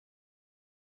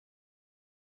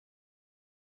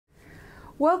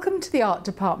Welcome to the art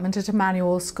department at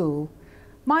Emanuel School.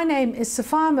 My name is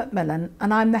Sophia MacMillan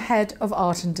and I'm the head of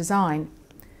art and design.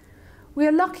 We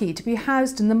are lucky to be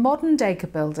housed in the modern Dacre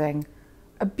building,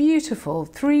 a beautiful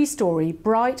 3-storey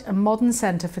bright and modern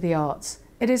centre for the arts.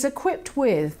 It is equipped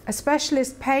with a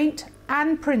specialist paint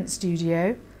and print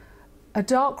studio, a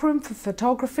darkroom for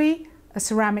photography, a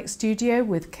ceramic studio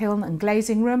with kiln and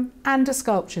glazing room, and a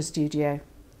sculpture studio.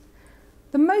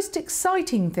 The most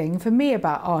exciting thing for me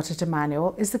about art at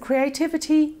Emanuel is the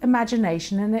creativity,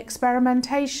 imagination and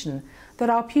experimentation that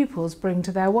our pupils bring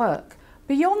to their work.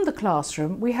 Beyond the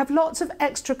classroom, we have lots of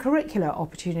extracurricular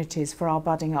opportunities for our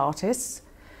budding artists.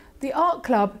 The art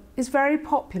club is very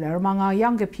popular among our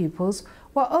younger pupils,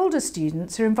 while older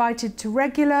students are invited to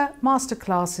regular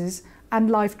masterclasses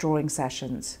and life drawing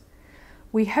sessions.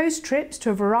 We host trips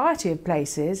to a variety of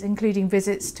places, including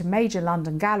visits to major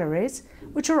London galleries,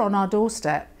 which are on our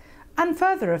doorstep, and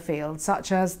further afield,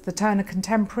 such as the Turner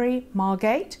Contemporary,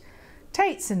 Margate,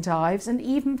 Tate St Ives and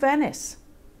even Venice.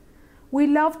 We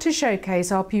love to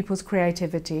showcase our pupils'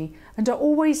 creativity and are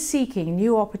always seeking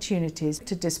new opportunities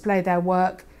to display their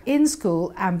work in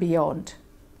school and beyond.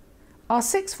 Our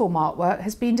sixth form artwork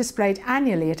has been displayed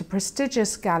annually at a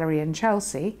prestigious gallery in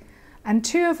Chelsea, and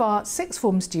 2 of our sixth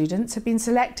form students have been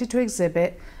selected to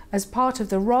exhibit as part of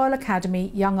the Royal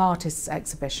Academy Young Artists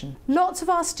exhibition. Lots of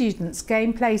our students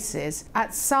gain places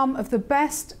at some of the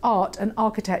best art and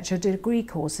architecture degree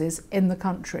courses in the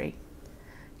country.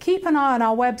 Keep an eye on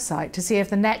our website to see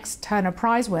if the next Turner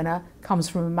Prize winner comes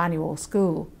from Emanuel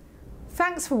School.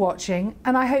 Thanks for watching,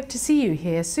 and I hope to see you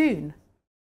here soon.